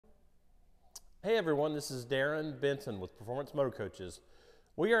Hey everyone, this is Darren Benton with Performance Motor Coaches.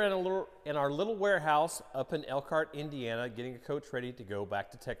 We are in our little warehouse up in Elkhart, Indiana, getting a coach ready to go back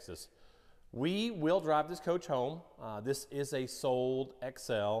to Texas. We will drive this coach home. This is a sold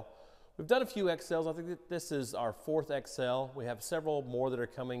XL. We've done a few XLs. I think that this is our fourth XL. We have several more that are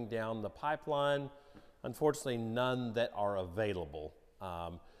coming down the pipeline. Unfortunately, none that are available.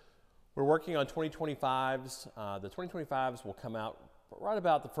 We're working on 2025s. The 2025s will come out right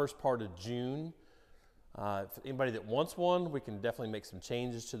about the first part of June. If anybody that wants one, we can definitely make some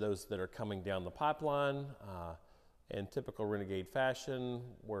changes to those that are coming down the pipeline. In typical Renegade fashion,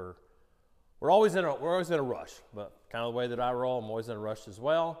 we're always in a rush, but kind of the way that I roll, I'm always in a rush as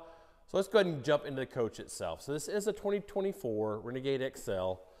well. So let's go ahead and jump into the coach itself. So this is a 2024 Renegade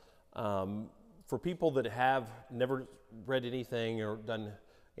XL. For people that have never read anything or done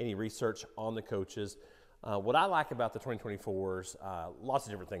any research on the coaches, what I like about the 2024s, lots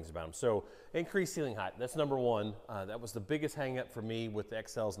of different things about them. So increased ceiling height, that's number one. That was the biggest hang up for me with the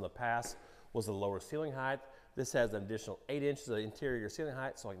XLs in the past, was the lower ceiling height. This has an additional 8 inches of interior ceiling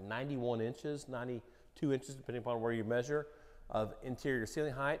height, so like 91 inches, 92 inches, depending upon where you measure, of interior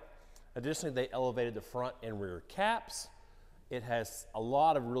ceiling height. Additionally, they elevated the front and rear caps. It has a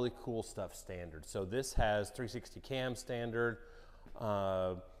lot of really cool stuff standard. So this has 360 cam standard.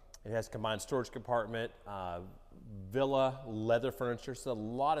 It has combined storage compartment, villa, leather furniture, so a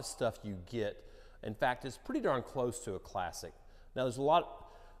lot of stuff you get. In fact, it's pretty darn close to a classic. Now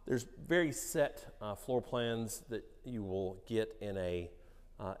there's very set floor plans that you will get in a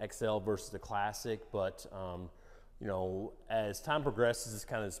XL versus a classic, but you know, as time progresses, it's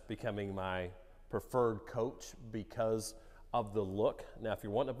kind of becoming my preferred coach because of the look. Now, if you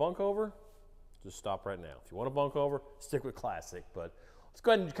want a bunk over, just stop right now. If you want a bunk over, stick with classic, but let's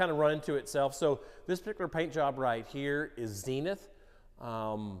go ahead and kind of run into itself. So this particular paint job right here is Zenith.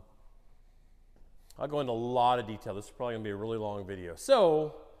 I'll go into a lot of detail. This is probably gonna be a really long video.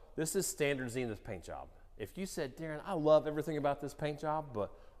 So this is standard Zenith paint job. If you said, Darren, I love everything about this paint job,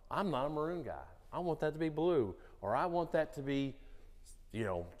 but I'm not a maroon guy. I want that to be blue, or I want that to be, you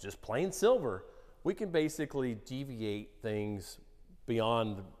know, just plain silver. We can basically deviate things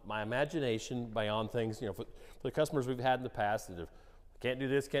beyond my imagination, beyond things, you know, for the customers we've had in the past that have can't do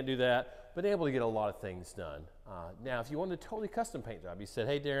this, can't do that, but able to get a lot of things done. Now, if you wanted a totally custom paint job, you said,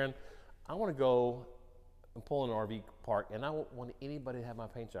 hey, Darren, I want to go and pull in an RV park, and I don't want anybody to have my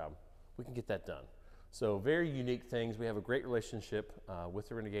paint job. We can get that done. So very unique things. We have a great relationship with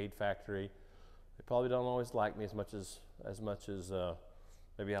the Renegade factory. They probably don't always like me as much as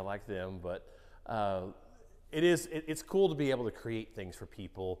maybe I like them, but it's cool to be able to create things for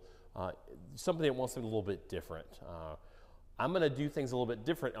people, something that wants something a little bit different. I'm going to do things a little bit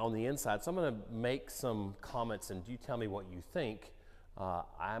different on the inside, so I'm going to make some comments and you tell me what you think.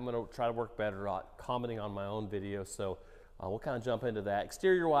 I'm going to try to work better at commenting on my own video, so we'll kind of jump into that.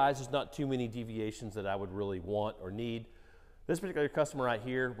 Exterior-wise, there's not too many deviations that I would really want or need. This particular customer right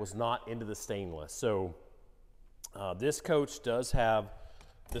here was not into the stainless, so this coach does have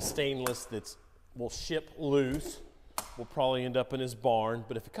the stainless that will ship loose. Will probably end up in his barn,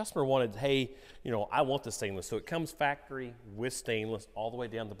 but if a customer wanted, hey, you know, I want the stainless, so it comes factory with stainless all the way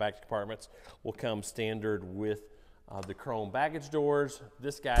down the back compartments, will come standard with the chrome baggage doors.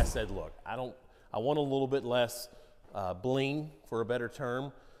 This guy said, look, I want a little bit less bling, for a better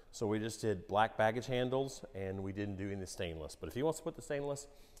term, so we just did black baggage handles and we didn't do any stainless. But if he wants to put the stainless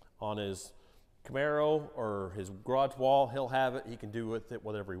on his Camaro or his garage wall, he'll have it. He can do with it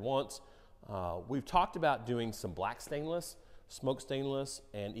whatever he wants. We've talked about doing some black stainless, smoke stainless,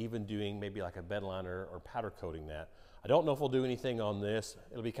 and even doing maybe like a bed liner or powder coating that. I don't know if we'll do anything on this.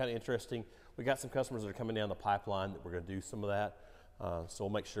 It'll be kind of interesting. We got some customers that are coming down the pipeline that we're going to do some of that. So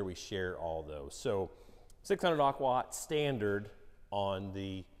we'll make sure we share all those. So 600 aquawatt standard on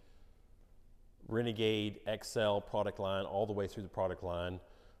the Renegade XL product line all the way through the product line.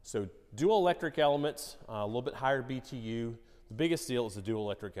 So dual electric elements, a little bit higher BTU. The biggest deal is the dual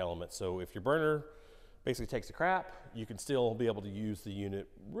electric element. So if your burner basically takes a crap, you can still be able to use the unit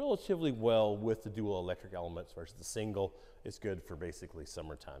relatively well with the dual electric elements versus the single. It's good for basically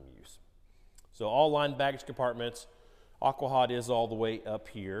summertime use. So all lined baggage compartments. AquaHot is all the way up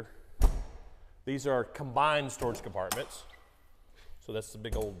here. These are combined storage compartments. So that's the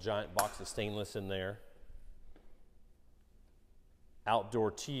big old giant box of stainless in there.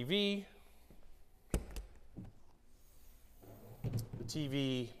 Outdoor TV. The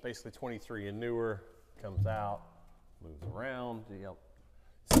TV, basically 23 and newer, comes out, moves around. You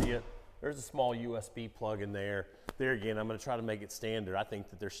see it? There's a small USB plug in there. There again, I'm going to try to make it standard. I think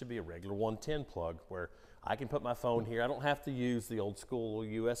that there should be a regular 110 plug where I can put my phone here. I don't have to use the old school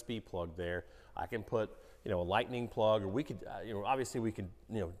USB plug there. I can put, a lightning plug, or we could, obviously we could,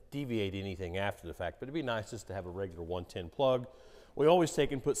 deviate anything after the fact, but it'd be nice just to have a regular 110 plug. We always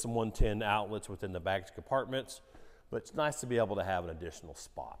take and put some 110 outlets within the baggage compartments, but it's nice to be able to have an additional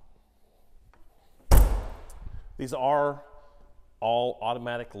spot. These are all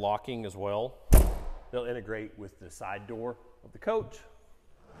automatic locking as well. They'll integrate with the side door of the coach.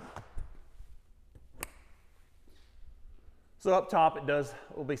 So up top,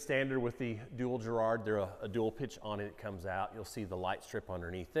 will be standard with the dual Girard. They're a dual pitch on it. It comes out. You'll see the light strip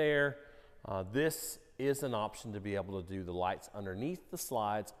underneath there. This is an option to be able to do the lights underneath the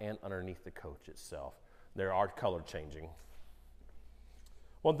slides and underneath the coach itself. There are color changing.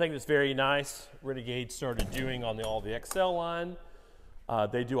 One thing that's very nice, Renegade started doing on all the XL line,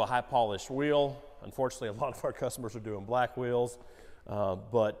 they do a high polished wheel. Unfortunately, a lot of our customers are doing black wheels,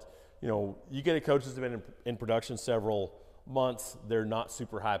 but you get a coach that's been in production several months, they're not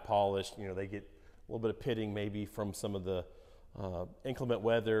super high polished. They get a little bit of pitting maybe from some of the inclement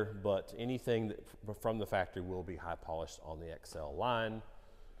weather, but anything from the factory will be high polished on the XL line.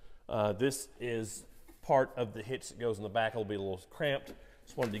 This is part of the hitch that goes in the back. It'll be a little cramped.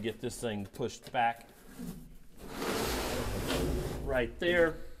 Just wanted to get this thing pushed back right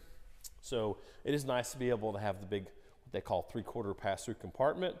there. So it is nice to be able to have the big, what they call 3/4 pass-through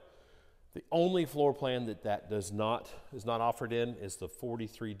compartment. The only floor plan that is not offered in is the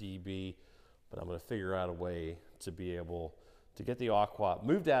 43 dB, but I'm going to figure out a way to be able to get the aqua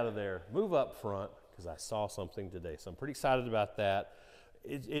moved out of there, move up front, because I saw something today. So I'm pretty excited about that.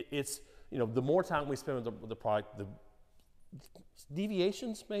 It's the more time we spend with the product, the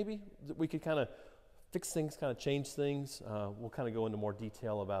deviations maybe that we could kind of fix things, kind of change things. We'll kind of go into more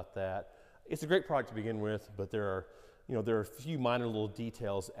detail about that. It's a great product to begin with, but there are a few minor little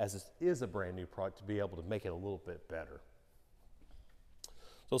details, as it is a brand new product, to be able to make it a little bit better.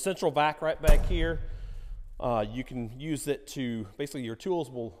 So central vac right back here. You can use it to, basically your tools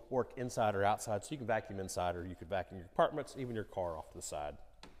will work inside or outside, so you can vacuum inside, or you could vacuum your compartments, even your car off to the side.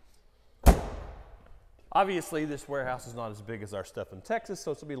 Obviously, this warehouse is not as big as our stuff in Texas,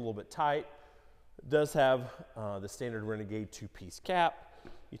 so it's gonna be a little bit tight. It does have the standard Renegade 2-piece cap.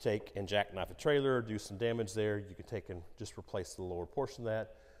 You take and jackknife a trailer, do some damage there. You can take and just replace the lower portion of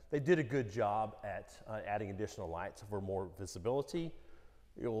that. They did a good job at adding additional lights for more visibility.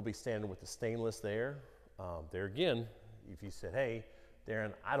 It will be standard with the stainless there. There again, if you said, hey,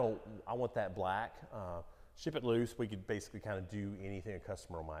 Darren, I want that black, ship it loose. We could basically kind of do anything a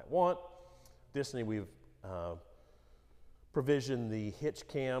customer might want. Additionally, we've provisioned the hitch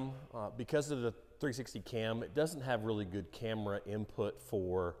cam. Because of the 360 cam, it doesn't have really good camera input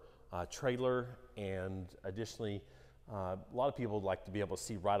for trailer, and additionally, a lot of people like to be able to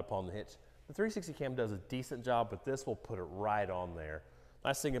see right upon the hitch. The 360 cam does a decent job, but this will put it right on there.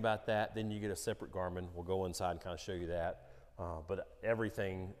 Nice thing about that, then you get a separate Garmin. We'll go inside and kind of show you that. But every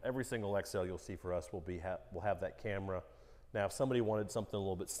single XL you'll see for us will have that camera. Now, if somebody wanted something a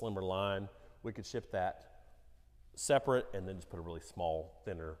little bit slimmer line, we could ship that separate and then just put a really small,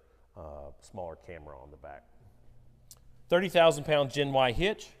 thinner, smaller camera on the back. 30,000-pound Gen Y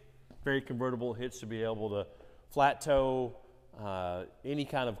hitch, very convertible hitch to be able to flat tow any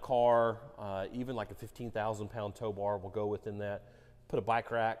kind of car, even like a 15,000-pound tow bar will go within that. Put a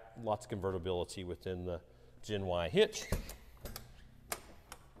bike rack, lots of convertibility within the Gen Y hitch.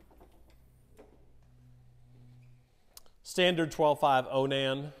 Standard 12.5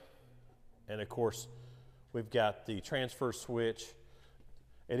 Onan, and of course we've got the transfer switch.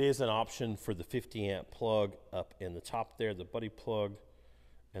 It is an option for the 50 amp plug up in the top there, the buddy plug,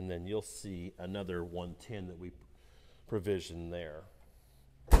 and then you'll see another 110 that we provisioned there.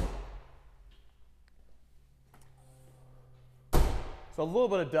 So a little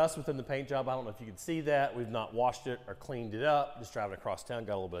bit of dust within the paint job. I don't know if you can see that. We've not washed it or cleaned it up. Just driving across town,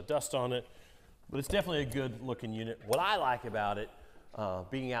 got a little bit of dust on it, but it's definitely a good looking unit. What I like about it,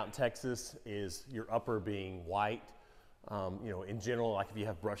 being out in Texas, is your upper being white. In general, like if you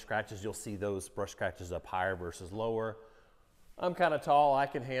have brush scratches, you'll see those brush scratches up higher versus lower. I'm kind of tall, I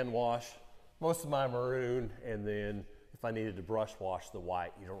can hand wash most of my maroon, and then if I needed to brush wash the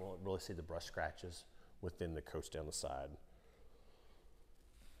white, you don't really see the brush scratches within the coach down the side.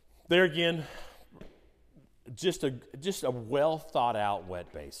 There again, just a well thought out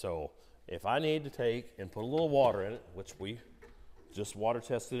wet base. So if I need to take and put a little water in it, which we just water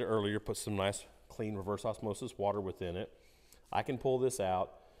tested it earlier, put some nice clean reverse osmosis water within it, I can pull this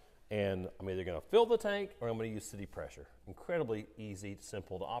out and I'm either going to fill the tank or I'm going to use city pressure. Incredibly easy,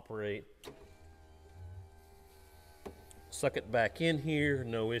 simple to operate. Suck it back in here,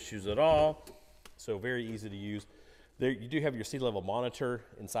 no issues at all. So very easy to use. There, you do have your sea level monitor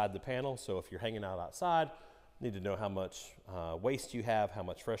inside the panel. So if you're hanging out outside, need to know how much waste you have, how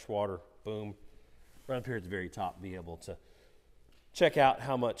much fresh water, boom. Right up here at the very top, be able to check out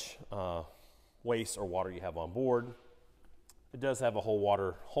how much waste or water you have on board. It does have a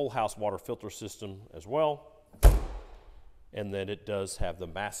whole house water filter system as well. And then it does have the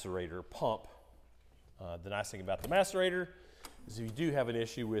macerator pump. The nice thing about the macerator is if you do have an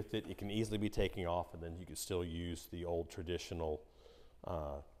issue with it, it can easily be taken off, and then you can still use the old traditional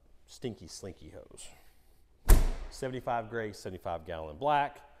stinky slinky hose. 75 gray, 75 gallon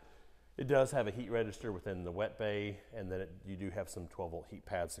black. It does have a heat register within the wet bay, and then you do have some 12-volt heat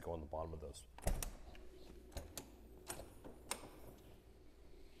pads that go on the bottom of those.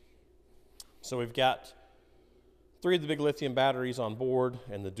 So we've got 3 of the big lithium batteries on board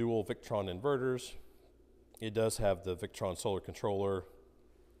and the dual Victron inverters. It does have the Victron solar controller.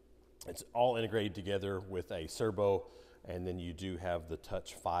 It's all integrated together with a servo, and then you do have the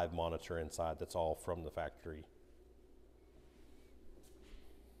Touch 5 monitor inside. That's all from the factory.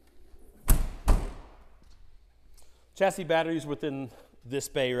 Chassis batteries within this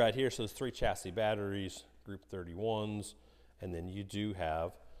bay right here. So there's 3 chassis batteries, group 31s, and then you do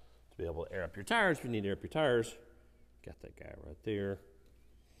have to be able to air up your tires if you need to air up your tires. Got that guy right there.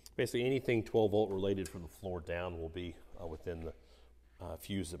 Basically anything 12 volt related from the floor down will be within the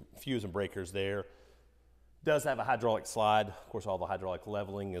fuse and breakers there. Does have a hydraulic slide, of course all the hydraulic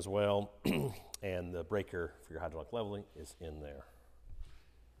leveling as well, and the breaker for your hydraulic leveling is in there.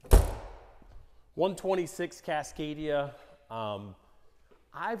 126 Cascadia.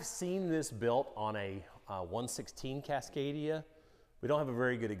 I've seen this built on a 116 Cascadia. We don't have a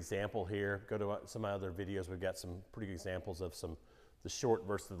very good example here. Go to some of my other videos. We've got some pretty good examples of the short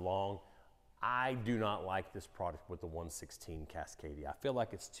versus the long. I do not like this product with the 116 Cascadia. I feel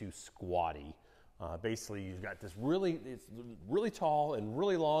like it's too squatty. Basically, you've got this it's really tall and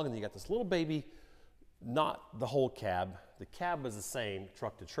really long, and you got this little baby, not the whole cab. The cab is the same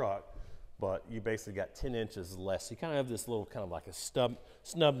truck to truck, but you basically got 10 inches less. You kind of have this little kind of like a snub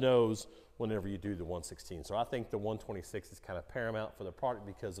nose whenever you do the 116. So I think the 126 is kind of paramount for the product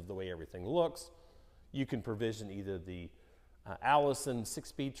because of the way everything looks. You can provision either the Allison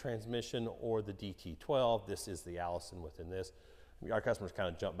 6-speed transmission or the DT12. This is the Allison within this. Our customers kind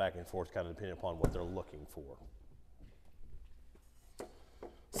of jump back and forth kind of depending upon what they're looking for.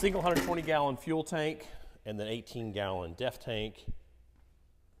 Single 120 gallon fuel tank and then 18 gallon def tank.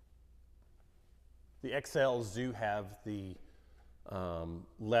 The XLs do have the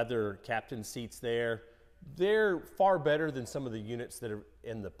leather captain seats there. They're far better than some of the units that are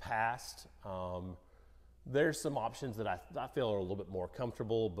in the past. There's some options that I feel are a little bit more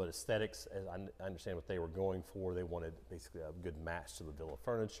comfortable, but aesthetics, as I understand what they were going for. They wanted basically a good match to the Villa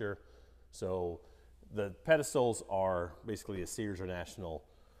furniture. So the pedestals are basically a Sears or National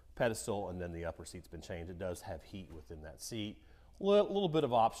pedestal, and then the upper seat's been changed. It does have heat within that seat. A little bit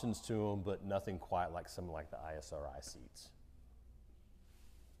of options to them, but nothing quite like some like the ISRI seats.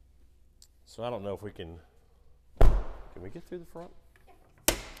 So I don't know if we can we get through the front?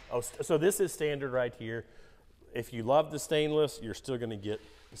 Oh, so this is standard right here. If you love the stainless, you're still going to get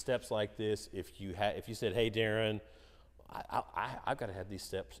steps like this. If you said, "Hey, Darren, I've got to have these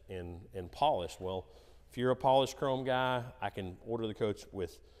steps in polished." Well, if you're a polished chrome guy, I can order the coach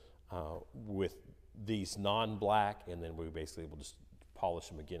with these non-black, and then we basically will just polish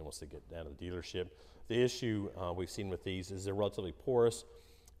them again once they get down to the dealership. The issue we've seen with these is they're relatively porous,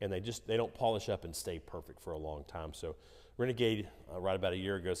 and they don't polish up and stay perfect for a long time. So Renegade, right about a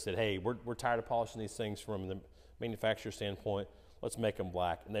year ago, said, "Hey, we're tired of polishing these things from the manufacturer standpoint. Let's make them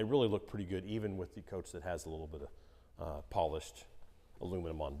black." And they really look pretty good, even with the coach that has a little bit of polished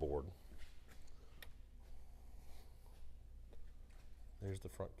aluminum on board. There's the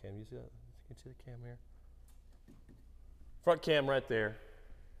front cam. You see that? You can see the cam here. Front cam right there.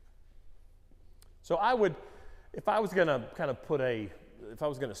 So I would, if I was gonna kind of if I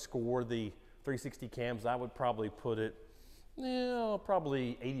was gonna score the 360 cams, I would probably put it,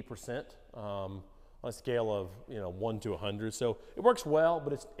 probably 80% on a scale of 1 to 100. So it works well,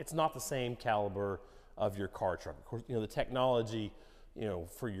 but it's not the same caliber of your car truck. Of course, the technology,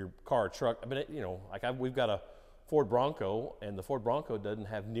 for your car truck. I mean, we've got a Ford Bronco, and the Ford Bronco doesn't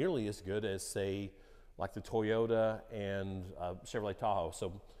have nearly as good as, say, like the Toyota and Chevrolet Tahoe.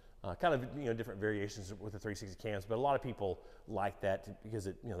 So kind of different variations with the 360 cams, but a lot of people like that because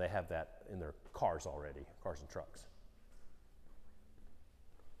they have that in their cars already, cars and trucks.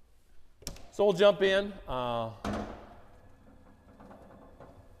 So we'll jump in.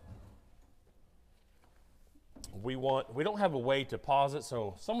 we don't have a way to pause it,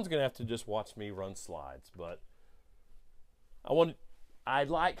 so someone's gonna have to just watch me run slides. But I'd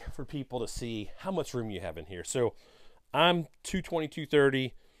like for people to see how much room you have in here. So I'm 220,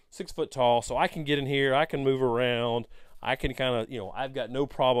 230, 6 foot tall, so I can get in here, I can move around, I can kind of, you know, I've got no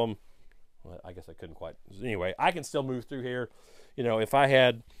problem. Well, I guess I couldn't quite. Anyway, I can still move through here. You know, if I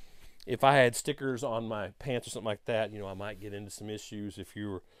had stickers on my pants or something like that, you know, I might get into some issues if you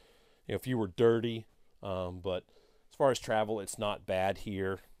were, you know, if you were dirty. But as far as travel, it's not bad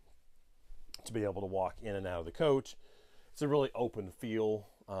here to be able to walk in and out of the coach. It's a really open feel,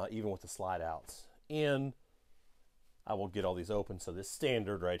 even with the slide outs. And I will get all these open. So this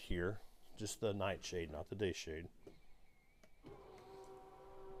standard right here, just the night shade, not the day shade.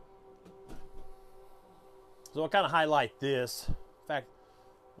 So I'll kind of highlight this. In fact,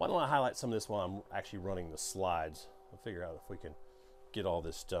 why don't I highlight some of this while I'm actually running the slides? I'll figure out if we can get all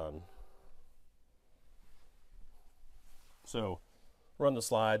this done. So run the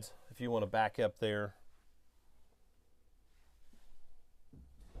slides. If you want to back up there.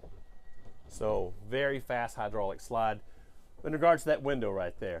 So very fast hydraulic slide. In regards to that window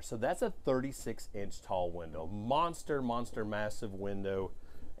right there, so that's a 36-inch tall window. Monster, massive window.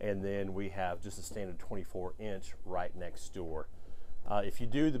 And then we have just a standard 24-inch right next door. If you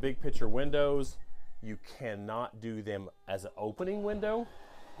do the big picture windows, you cannot do them as an opening window.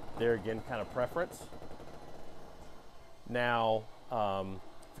 There again, kind of preference. Now,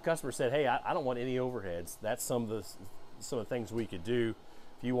 if the customer said, hey, I don't want any overheads, that's some of the things we could do.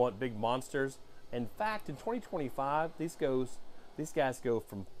 If you want big monsters. In fact, in 2025, these guys go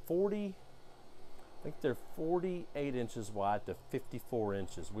from 40, I think they're 48 inches wide to 54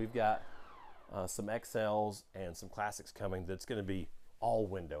 inches. We've got some XLs and some classics coming that's going to be all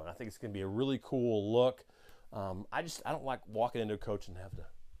window, and I think it's going to be a really cool look. I don't like walking into a coach and have to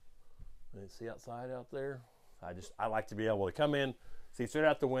see outside out there. I like to be able to come in, see straight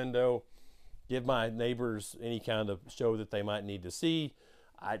out the window, give my neighbors any kind of show that they might need to see.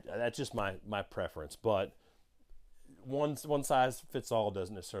 That's just my preference, but one size fits all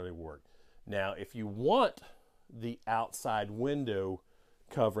doesn't necessarily work. Now, if you want the outside window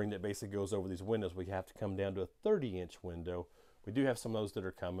covering that basically goes over these windows, we have to come down to a 30-inch window. We do have some of those that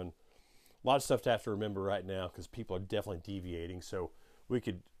are coming. A lot of stuff to have to remember right now because people are definitely deviating. So we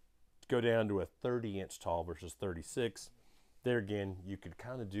could go down to a 30-inch tall versus 36. There again, you could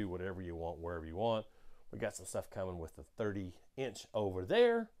kind of do whatever you want, wherever you want. We got some stuff coming with the 30-inch over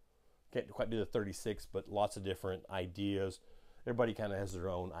there. Can't quite do the 36, but lots of different ideas. Everybody kind of has their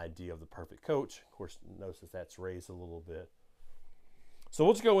own idea of the perfect coach. Of course, notice that that's raised a little bit. So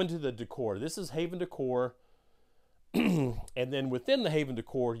let's go into the decor. This is Haven Decor. And then within the Haven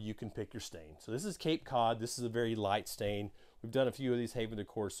Decor, you can pick your stain. So this is Cape Cod. This is a very light stain. We've done a few of these Haven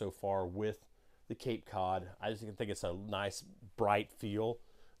Decors so far with the Cape Cod. I just think it's a nice, bright feel.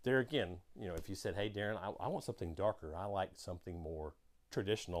 There again, you know, if you said, hey, Darren, I want something darker. I like something more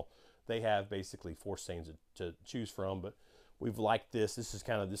traditional. They have basically 4 stains to choose from, but we've liked this. This is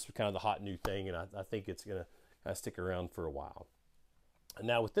kind of the hot new thing, and I think it's going to stick around for a while. And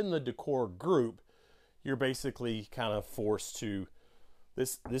now within the decor group, you're basically kind of forced to,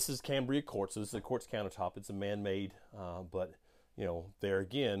 this is Cambria quartz. So this is a quartz countertop. It's a man-made, but you know, there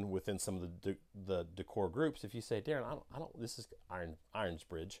again, within some of the decor groups, if you say, Darren, I don't this is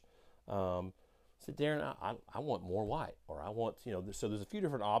Ironsbridge. Say, Darren, I want more white, or I want, you know, so there's a few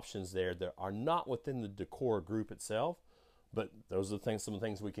different options there that are not within the decor group itself. But those are some of the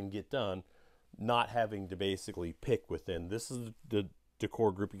things we can get done, not having to basically pick within. This is the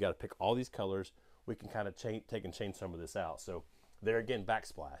decor group. You got to pick all these colors. We can kind of take and change some of this out. So there again,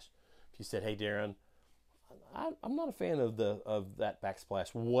 backsplash. If you said, hey, Darren, I'm not a fan of that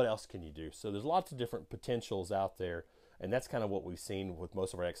backsplash. What else can you do? So there's lots of different potentials out there, and that's kind of what we've seen with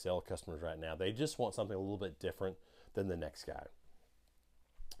most of our XL customers right now. They just want something a little bit different than the next guy.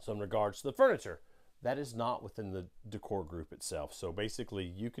 So in regards to the furniture, that is not within the decor group itself. So basically,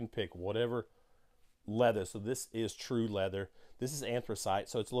 you can pick whatever leather. So this is true leather. This is anthracite,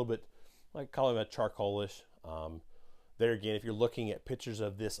 so it's a little bit, like call it a charcoalish. There again, if you're looking at pictures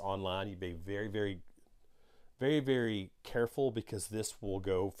of this online, you'd be very, very, very, very careful because this will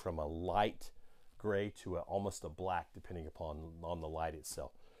go from a light gray to almost a black, depending on the light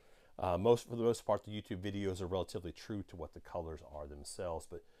itself. For the most part, the YouTube videos are relatively true to what the colors are themselves,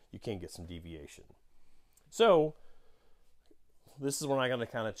 but you can get some deviation. So this is when I'm going to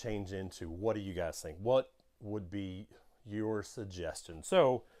kind of change into, what do you guys think? What would be your suggestion?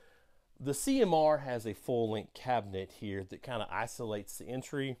 So the CMR has a full-length cabinet here that kind of isolates the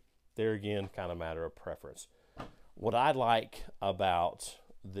entry. There again, kind of matter of preference. What I like about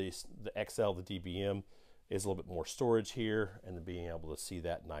the XL, the DBM, is a little bit more storage here, and then being able to see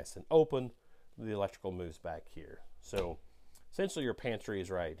that nice and open. The electrical moves back here. So essentially your pantry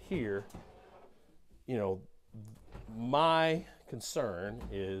is right here. You know, my concern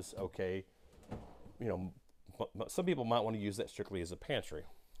is, okay, you know, some people might want to use that strictly as a pantry.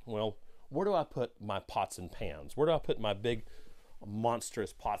 Well, where do I put my pots and pans? Where do I put my big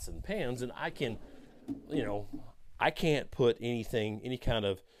monstrous pots and pans? And I can, you know, I can't put anything, any kind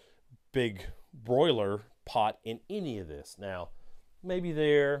of big broiler pot in any of this. Now, maybe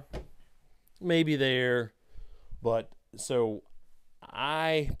there, but so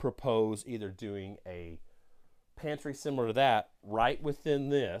I propose either doing a pantry similar to that right within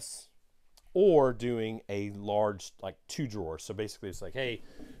this, or doing a large, like 2 drawers. So basically it's like, hey,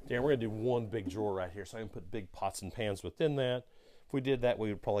 Dan, we're gonna do one big drawer right here, so I can put big pots and pans within that. If we did that, we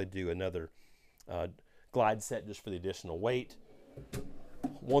would probably do another glide set just for the additional weight.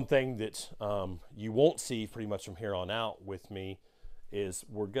 One thing that you won't see pretty much from here on out with me is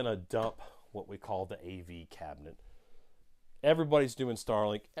we're gonna dump what we call the AV cabinet. Everybody's doing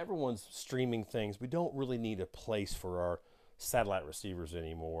Starlink, everyone's streaming things. We don't really need a place for our satellite receivers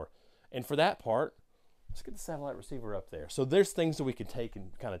anymore. And for that part, let's get the satellite receiver up there. So there's things that we can take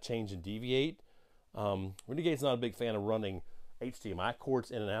and kind of change and deviate. Renegade's not a big fan of running HDMI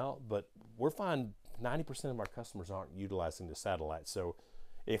cords in and out, but we're finding 90% of our customers aren't utilizing the satellite. So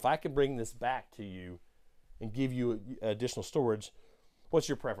if I can bring this back to you and give you additional storage, what's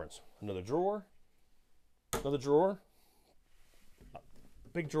your preference? Another drawer? Another drawer?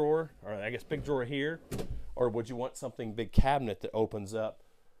 Big drawer, or I guess big drawer here? Or would you want something big cabinet that opens up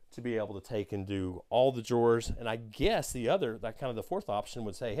to be able to take and do all the drawers? And I guess the other, that kind of the fourth option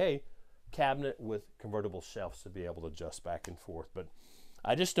would say, hey, cabinet with convertible shelves to be able to adjust back and forth. But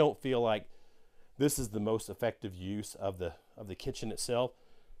I just don't feel like this is the most effective use of the kitchen itself,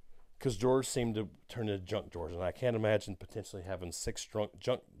 because drawers seem to turn into junk drawers, and I can't imagine potentially having 6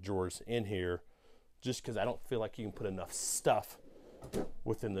 junk drawers in here, just because I don't feel like you can put enough stuff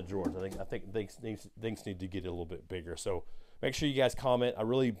within the drawers. I think things need to get a little bit bigger. So make sure you guys comment. I'm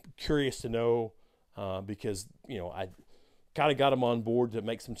really curious to know, because, you know, I kind of got them on board to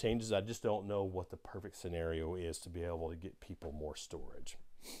make some changes. I just don't know what the perfect scenario is to be able to get people more storage.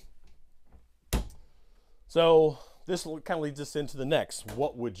 So this kind of leads us into the next.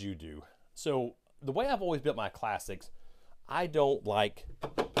 What would you do? So the way I've always built my classics, I don't like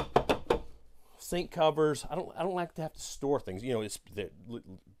sink covers. I don't like to have to store things. You know, it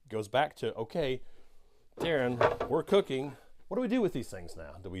goes back to, okay, Darren, we're cooking. What do we do with these things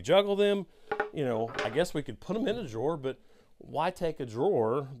now? Do we juggle them? You know, I guess we could put them in a drawer, but why take a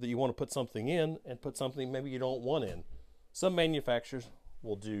drawer that you want to put something in and put something maybe you don't want in? Some manufacturers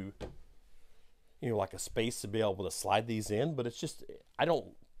will do, you know, like a space to be able to slide these in, but it's just, I don't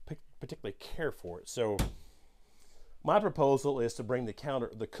particularly care for it. So my proposal is to bring the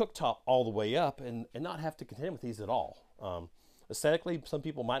cooktop all the way up and not have to contend with these at all. Aesthetically, some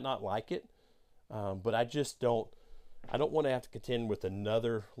people might not like it, but I don't want to have to contend with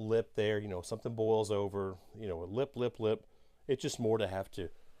another lip there. You know, something boils over, you know, a lip. It's just more to have to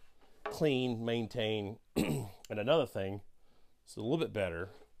clean, maintain. And another thing, it's a little bit better.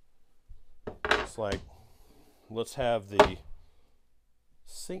 It's like, let's have the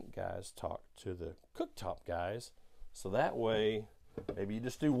sink guys talk to the cooktop guys. So that way, maybe you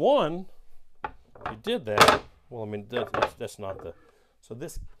just do one. If you did that, well, I mean, that's not the, so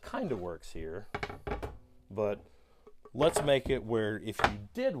this kind of works here, but let's make it where if you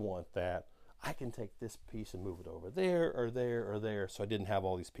did want that, I can take this piece and move it over there or there or there, so I didn't have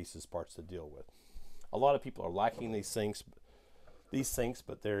all these parts to deal with. A lot of people are liking these sinks,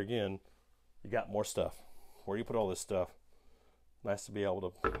 but there again, you got more stuff. Where do you put all this stuff? Nice to be able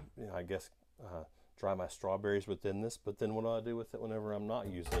to, you know, I guess, dry my strawberries within this, but then what do I do with it whenever I'm not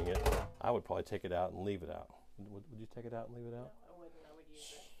using it? I would probably take it out and leave it out. Would you take it out and leave it out? No, I wouldn't. I would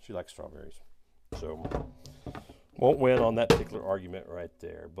use it. She likes strawberries. So, won't win on that particular argument right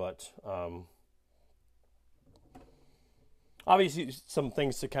there, but obviously some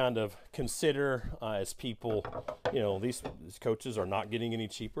things to kind of consider as people, you know, these coaches are not getting any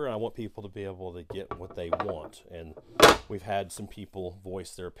cheaper, and I want people to be able to get what they want. And we've had some people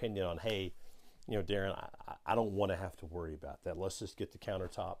voice their opinion on, hey, you know, Darren, I don't want to have to worry about that. Let's just get the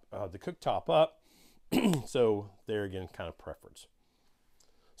the cooktop up. So there again, kind of preference.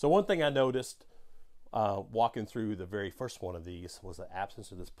 So one thing I noticed walking through the very first one of these was the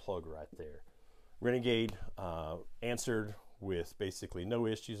absence of this plug right there. Renegade answered with basically no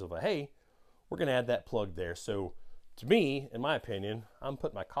issues of a, hey, we're going to add that plug there. So to me, in my opinion, I'm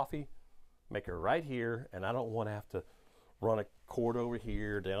putting my coffee maker right here, and I don't want to have to run a cord over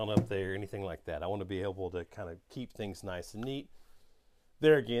here, down up there, anything like that. I want to be able to kind of keep things nice and neat.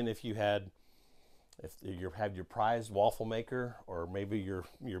 There again, if you have your prized waffle maker or maybe your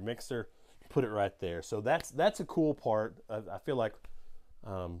mixer, put it right there. So that's a cool part. I feel like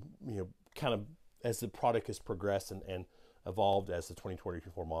kind of as the product has progressed and evolved as the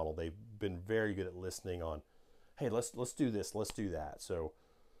 2024 model, they've been very good at listening on, hey, let's do this, let's do that. So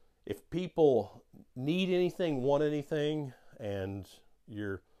if people need anything, want anything, and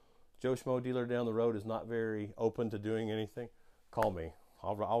your Joe Schmo dealer down the road is not very open to doing anything, call me.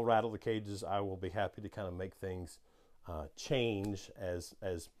 I'll rattle the cages. I will be happy to kind of make things change as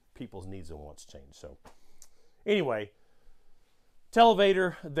people's needs and wants change. So anyway,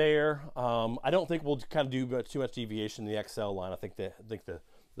 televator there. I don't think we'll kind of do too much deviation in the XL line. I think the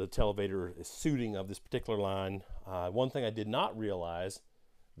televator is suiting of this particular line. One thing I did not realize,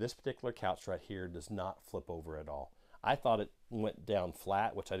 this particular couch right here does not flip over at all. I thought it went down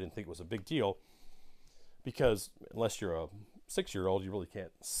flat, which I didn't think was a big deal, because unless you're a 6-year-old, you really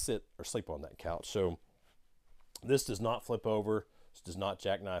can't sit or sleep on that couch. So this does not flip over. This does not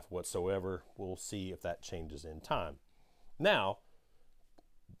jackknife whatsoever. We'll see if that changes in time. Now,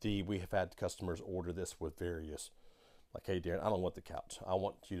 we have had customers order this with various, like, hey, Darren, I don't want the couch. I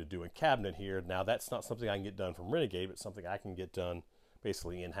want you to do a cabinet here. Now, that's not something I can get done from Renegade, but something I can get done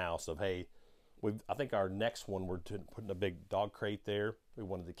basically in-house of, hey, I think our next one, we're putting a big dog crate there. We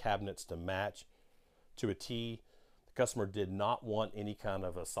wanted the cabinets to match to a T. The customer did not want any kind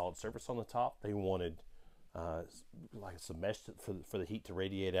of a solid surface on the top. They wanted like some mesh for the heat to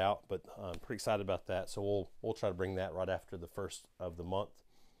radiate out, but I'm pretty excited about that. So we'll try to bring that right after the first of the month.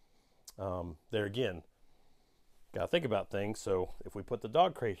 There again, got to think about things. So if we put the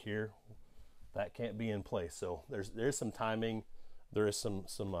dog crate here, that can't be in place. So there's some timing. There is some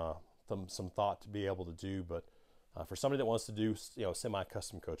thought to be able to do, but for somebody that wants to do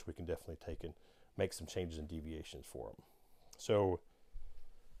semi-custom coach, we can definitely take and make some changes and deviations for them. So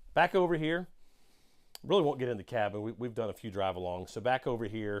back over here, really won't get in the cabin. We've done a few drive alongs. So back over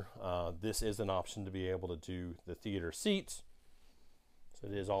here, this is an option to be able to do the theater seats. So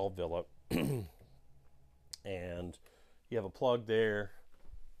it is all Villa. And you have a plug there,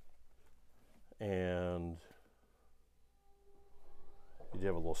 and you do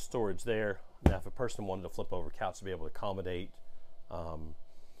have a little storage there. Now, if a person wanted to flip over couch to be able to accommodate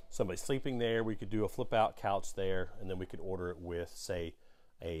somebody sleeping there, we could do a flip out couch there, and then we could order it with, say,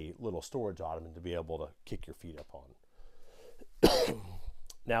 a little storage ottoman to be able to kick your feet up on.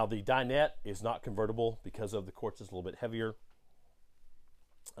 Now, the dinette is not convertible because of the quartz is a little bit heavier.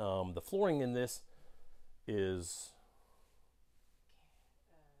 The flooring in this is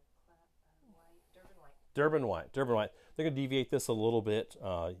Durban white. They're going to deviate this a little bit.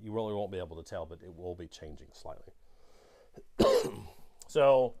 You really won't be able to tell, but it will be changing slightly.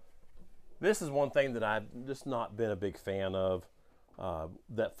 So this is one thing that I've just not been a big fan of.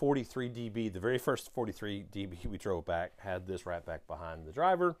 That 43 dB, the very first 43 dB we drove back, had this right back behind the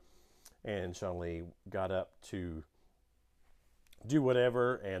driver, and Sean-Lee got up to do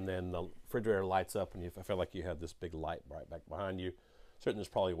whatever, and then the refrigerator lights up, and I feel like you have this big light right back behind you. Certainly there's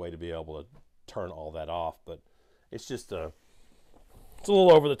probably a way to be able to turn all that off, but it's just it's a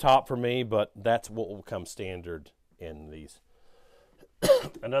little over the top for me, but that's what will come standard in these.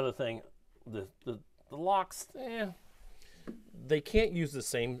 Another thing, the locks, they can't use the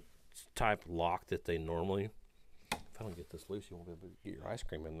same type lock that they normally. If I don't get this loose, you won't be able to get your ice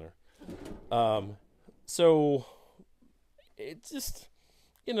cream in there. So it's just,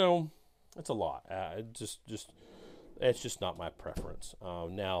 it's a lot. It's just not my preference.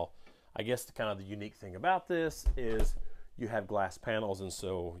 Now, I guess the unique thing about this is you have glass panels, and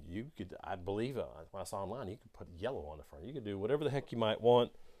so you could, I believe, when I saw online, you could put yellow on the front. You could do whatever the heck you might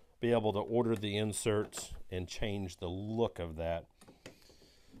want, be able to order the inserts and change the look of that.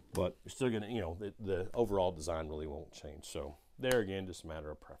 But you're still going to, the overall design really won't change. So there again, just a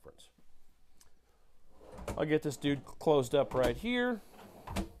matter of preference. I'll get this dude closed up right here.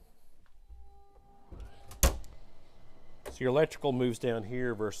 So your electrical moves down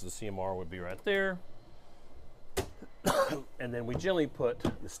here versus the CMR would be right there. And then we generally put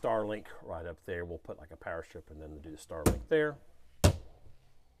the Starlink right up there. We'll put like a power strip and then we'll do the Starlink there.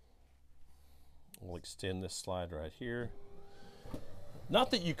 We'll extend this slide right here. Not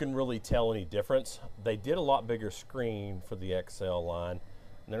that you can really tell any difference. They did a lot bigger screen for the XL line,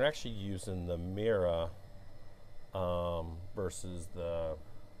 and they're actually using the Mira versus the,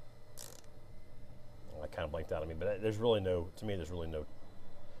 I kind of blanked out on me, but there's really no, to me, there's really no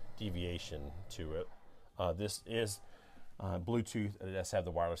deviation to it. This is Bluetooth. It does have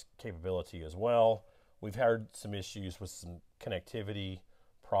the wireless capability as well. We've had some issues with some connectivity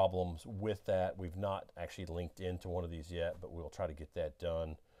problems with that. We've not actually linked into one of these yet, but we'll try to get that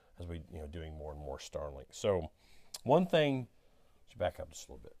done as we, doing more and more Starlink. So one thing, let's back up just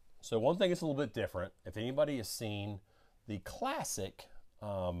a little bit. So one thing is a little bit different. If anybody has seen the Classic, it's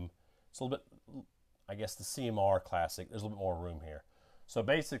a little bit, I guess the CMR Classic, there's a little bit more room here. So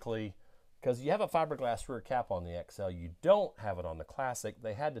basically, because you have a fiberglass rear cap on the XL, you don't have it on the Classic.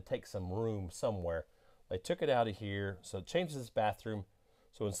 They had to take some room somewhere. They took it out of here, so it changes this bathroom.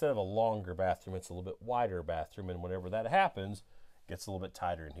 So instead of a longer bathroom, it's a little bit wider bathroom, and whenever that happens, it gets a little bit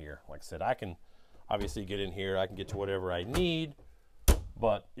tighter in here. Like I said, I can obviously get in here, I can get to whatever I need,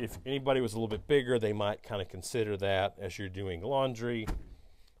 but if anybody was a little bit bigger, they might kind of consider that as you're doing laundry.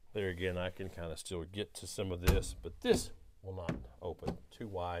 There again, I can kind of still get to some of this, but this will not open too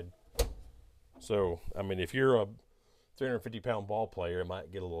wide. So, I mean, if you're a 350-pound ball player, it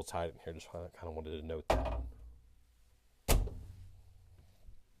might get a little tight in here. Just kind of wanted to note that.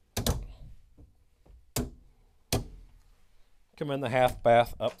 Come in the half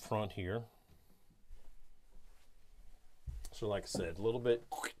bath up front here. So like I said, a little bit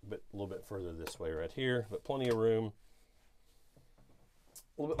further this way right here, but plenty of room.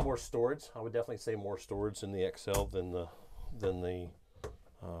 A little bit more storage. I would definitely say more storage in the XL than the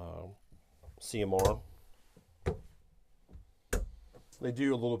CMR. They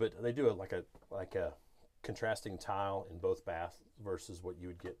do a little bit. They do it like a contrasting tile in both baths versus what you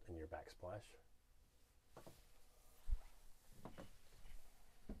would get in your backsplash.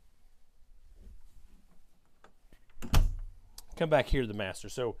 Come back here to the master.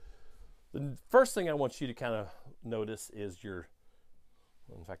 So the first thing I want you to kind of notice is your,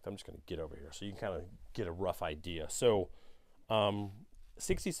 in fact, I'm just going to get over here so you can kind of get a rough idea. So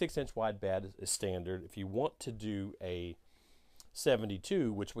 66-inch wide bed is standard. If you want to do a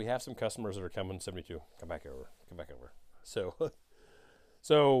 72, which we have some customers that are coming 72, come back over.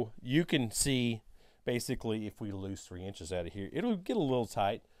 So you can see basically if we lose 3 inches out of here, it'll get a little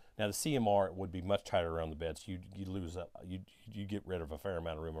tight. Now the CMR would be much tighter around the bed, so you lose up, you get rid of a fair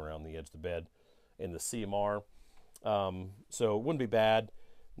amount of room around the edge of the bed in the CMR. So it wouldn't be bad.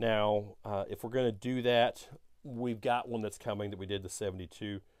 Now if we're going to do that, we've got one that's coming that we did the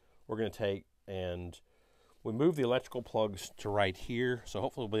 72. We're going to take and we move the electrical plugs to right here, so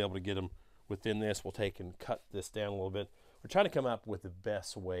hopefully we'll be able to get them within this. We'll take and cut this down a little bit. We're trying to come up with the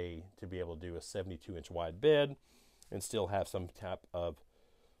best way to be able to do a 72-inch wide bed and still have some type of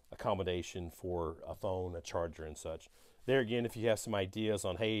accommodation for a phone, a charger, and such. There again, if you have some ideas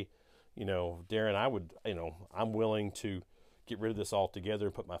on, hey, Darren, I'm willing to get rid of this altogether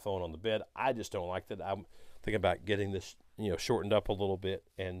and put my phone on the bed. I just don't like that. I'm thinking about getting this, shortened up a little bit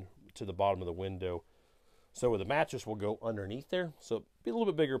and to the bottom of the window. So the mattress will go underneath there. So it'll be a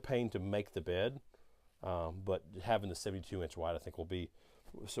little bit bigger pain to make the bed. But having the 72-inch wide, I think will be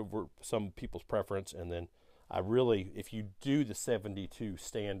for some people's preference. And then if you do the 72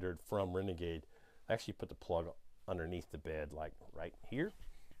 standard from Renegade, I actually put the plug underneath the bed, like right here.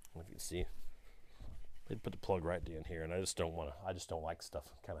 I don't know if you can see. They put the plug right down here, and I just don't like stuff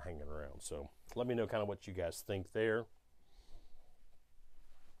kind of hanging around. So let me know kind of what you guys think there.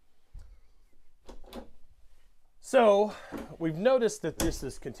 So we've noticed that this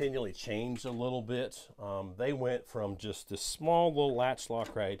has continually changed a little bit. They went from just this small little latch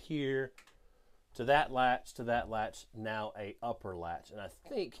lock right here to that latch, now a upper latch. And I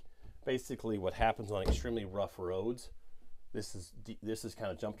think basically what happens on extremely rough roads, this is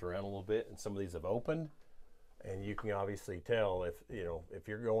kind of jumped around a little bit, and some of these have opened, and you can obviously tell if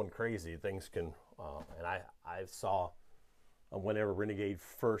you're going crazy, things can. And I saw whenever Renegade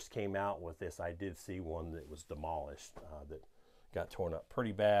first came out with this, I did see one that was demolished, that got torn up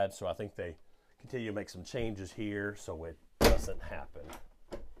pretty bad. So I think they continue to make some changes here so it doesn't happen.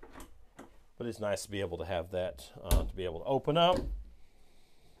 But it's nice to be able to have that, to be able to open up.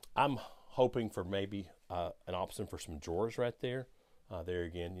 I'm hoping for maybe an option for some drawers right there. There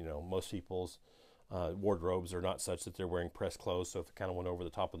again, most people's wardrobes are not such that they're wearing pressed clothes. So if it kind of went over the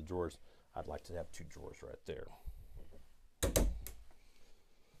top of the drawers, I'd like to have 2 drawers right there.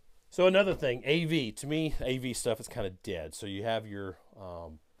 So another thing, AV. To me, AV stuff is kind of dead. So you have your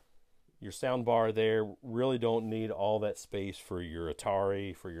sound bar there. Really don't need all that space for your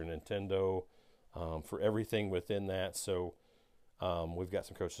Atari, for your Nintendo, for everything within that. So we've got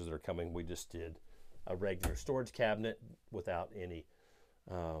some coaches that are coming. We just did a regular storage cabinet without any,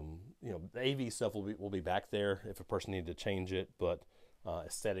 the AV stuff will be back there if a person needed to change it, but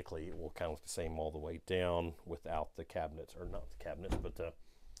aesthetically it will kind of look the same all the way down without the cabinets, or not the cabinets, but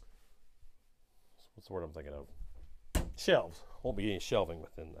what's the word I'm thinking of? Shelves. Won't be any shelving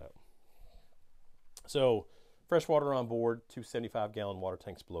within that. So fresh water on board, 275-gallon water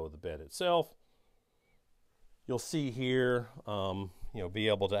tanks below the bed itself. You'll see here, be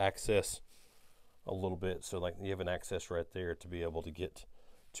able to access a little bit. So like you have an access right there to be able to get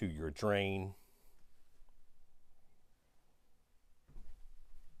to your drain.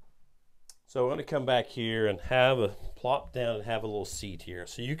 So I'm going to come back here and plop down and have a little seat here.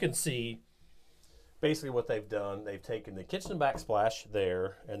 So you can see basically what they've done. They've taken the kitchen backsplash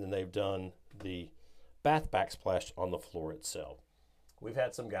there, and then they've done the bath backsplash on the floor itself. We've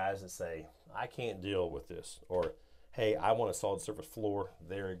had some guys that say, I can't deal with this, or hey, I want a solid surface floor.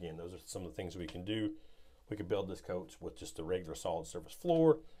 There again, those are some of the things we can do. We could build this coach with just a regular solid surface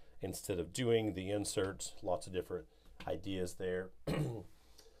floor instead of doing the inserts. Lots of different ideas there.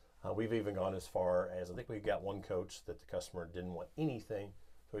 We've even gone as far as, I think we got one coach that the customer didn't want anything,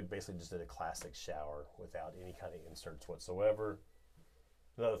 so we basically just did a classic shower without any kind of inserts whatsoever.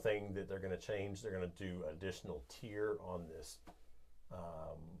 Another thing that they're going to change, they're going to do an additional tier on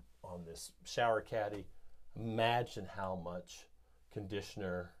this shower caddy. Imagine how much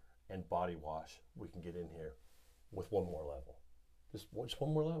conditioner and body wash we can get in here with one more level. Just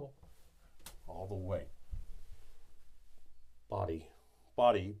one more level, all the way.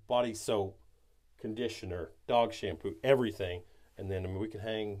 Body soap, conditioner, dog shampoo, everything, and then we can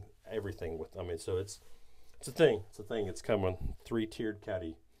hang everything with. So it's a thing. It's coming 3-tiered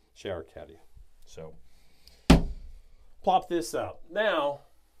caddy, shower caddy. So plop this up now,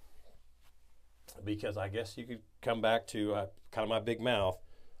 because I guess you could come back to kind of my big mouth.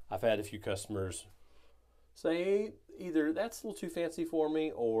 I've had a few customers say either that's a little too fancy for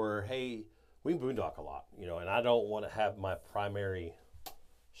me, or hey, we boondock a lot, and I don't want to have my primary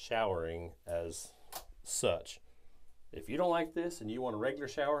showering as such. If you don't like this and you want a regular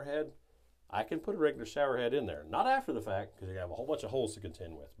shower head, I can put a regular shower head in there. Not after the fact, because you have a whole bunch of holes to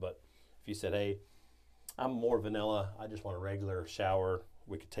contend with. But if you said, hey, I'm more vanilla, I just want a regular shower,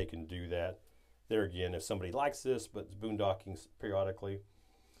 we could take and do that. There again, if somebody likes this, but it's boondocking periodically,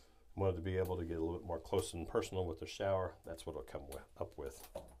 wanted to be able to get a little bit more close and personal with the shower, that's what it'll come up with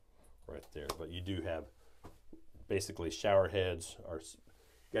right there. But you do have basically shower heads, or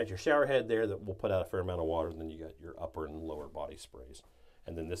you got your shower head there that will put out a fair amount of water, and then you got your upper and lower body sprays.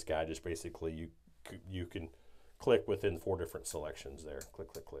 And then this guy just basically, you can click within 4 different selections there.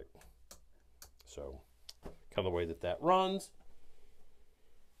 Click, click, click. So kind of the way that runs.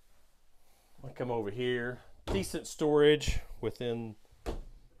 I'll come over here. Decent storage within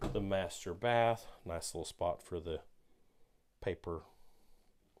the master bath. Nice little spot for the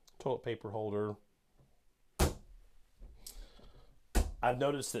toilet paper holder. I've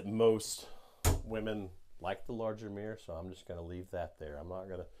noticed that most women like the larger mirror, so I'm just going to leave that there. I'm not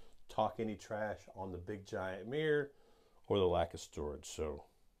going to talk any trash on the big giant mirror or the lack of storage. So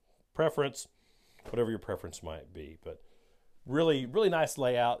preference, whatever your preference might be. But really, really nice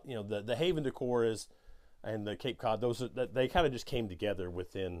layout. The Haven decor and the Cape Cod, they kind of just came together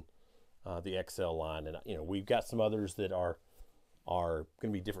within the XL line. And we've got some others that are going to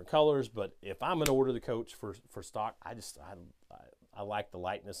be different colors. But if I'm going to order the coach for stock, I like the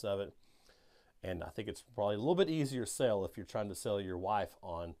lightness of it. And I think it's probably a little bit easier to sell if you're trying to sell your wife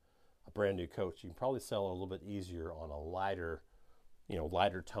on a brand new coach. You can probably sell it a little bit easier on a lighter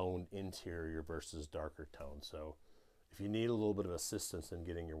toned interior versus darker tone. So if you need a little bit of assistance in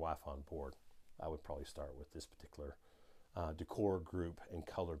getting your wife on board, I would probably start with this particular decor group and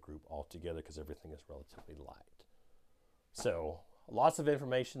color group all together, because everything is relatively light. So lots of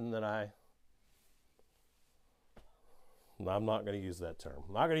information that I'm not going to use that term.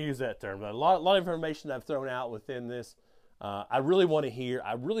 I'm not going to use that term. But a lot of information I've thrown out within this. I really want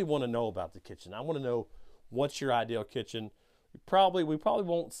to know about the kitchen. I want to know what's your ideal kitchen. We probably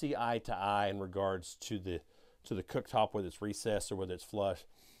won't see eye to eye in regards to the cooktop, whether it's recessed or whether it's flush.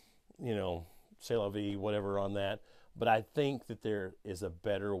 C'est la vie, whatever on that. But I think that there is a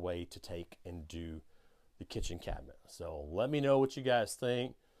better way to take and do the kitchen cabinet. So let me know what you guys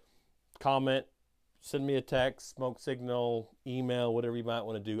think. Comment. Send me a text, smoke signal, email, whatever you might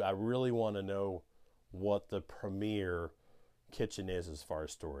want to do. I really want to know what the premier kitchen is as far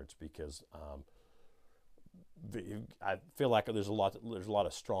as storage, because I feel like there's a lot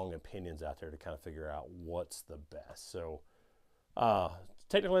of strong opinions out there to kind of figure out what's the best. So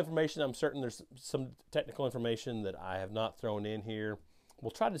technical information, I'm certain there's some technical information that I have not thrown in here.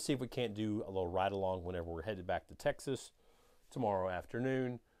 We'll try to see if we can't do a little ride along whenever we're headed back to Texas tomorrow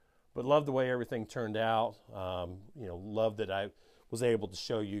afternoon. But love the way everything turned out. Love that I was able to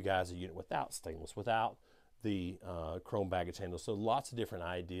show you guys a unit without stainless, without the chrome baggage handle. So lots of different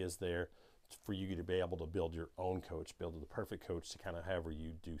ideas there for you to be able to build your own coach, build the perfect coach to kind of however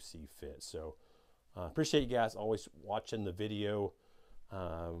you do see fit. So Appreciate you guys always watching the video.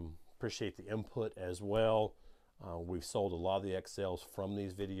 Appreciate the input as well. We've sold a lot of the XLs from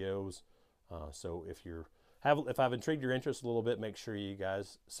these videos. So if I've intrigued your interest a little bit, make sure you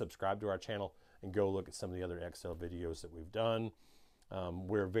guys subscribe to our channel and go look at some of the other XL videos that we've done.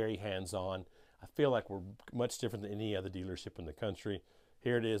 We're very hands-on. I feel like we're much different than any other dealership in the country.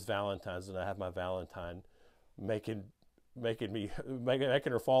 Here it is, Valentine's, and I have my Valentine making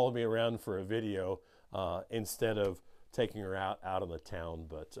her follow me around for a video instead of taking her out on the town.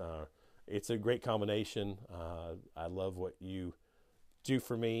 But it's a great combination. I love what you do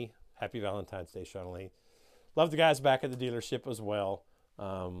for me. Happy Valentine's Day, Sean Lee. Love the guys back at the dealership as well.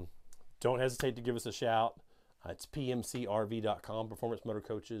 Don't hesitate to give us a shout. It's pmcrv.com,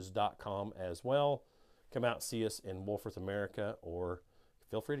 performancemotorcoaches.com as well. Come out and see us in Wolford, America, or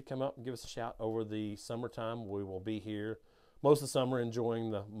feel free to come up and give us a shout over the summertime. We will be here most of the summer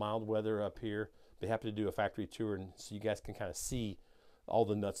enjoying the mild weather up here. Be happy to do a factory tour and so you guys can kind of see all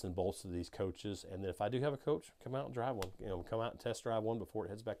the nuts and bolts of these coaches. And then if I do have a coach, come out and drive one. Come out and test drive one before it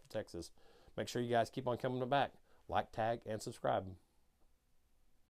heads back to Texas. Make sure you guys keep on coming back. Like, tag, and subscribe.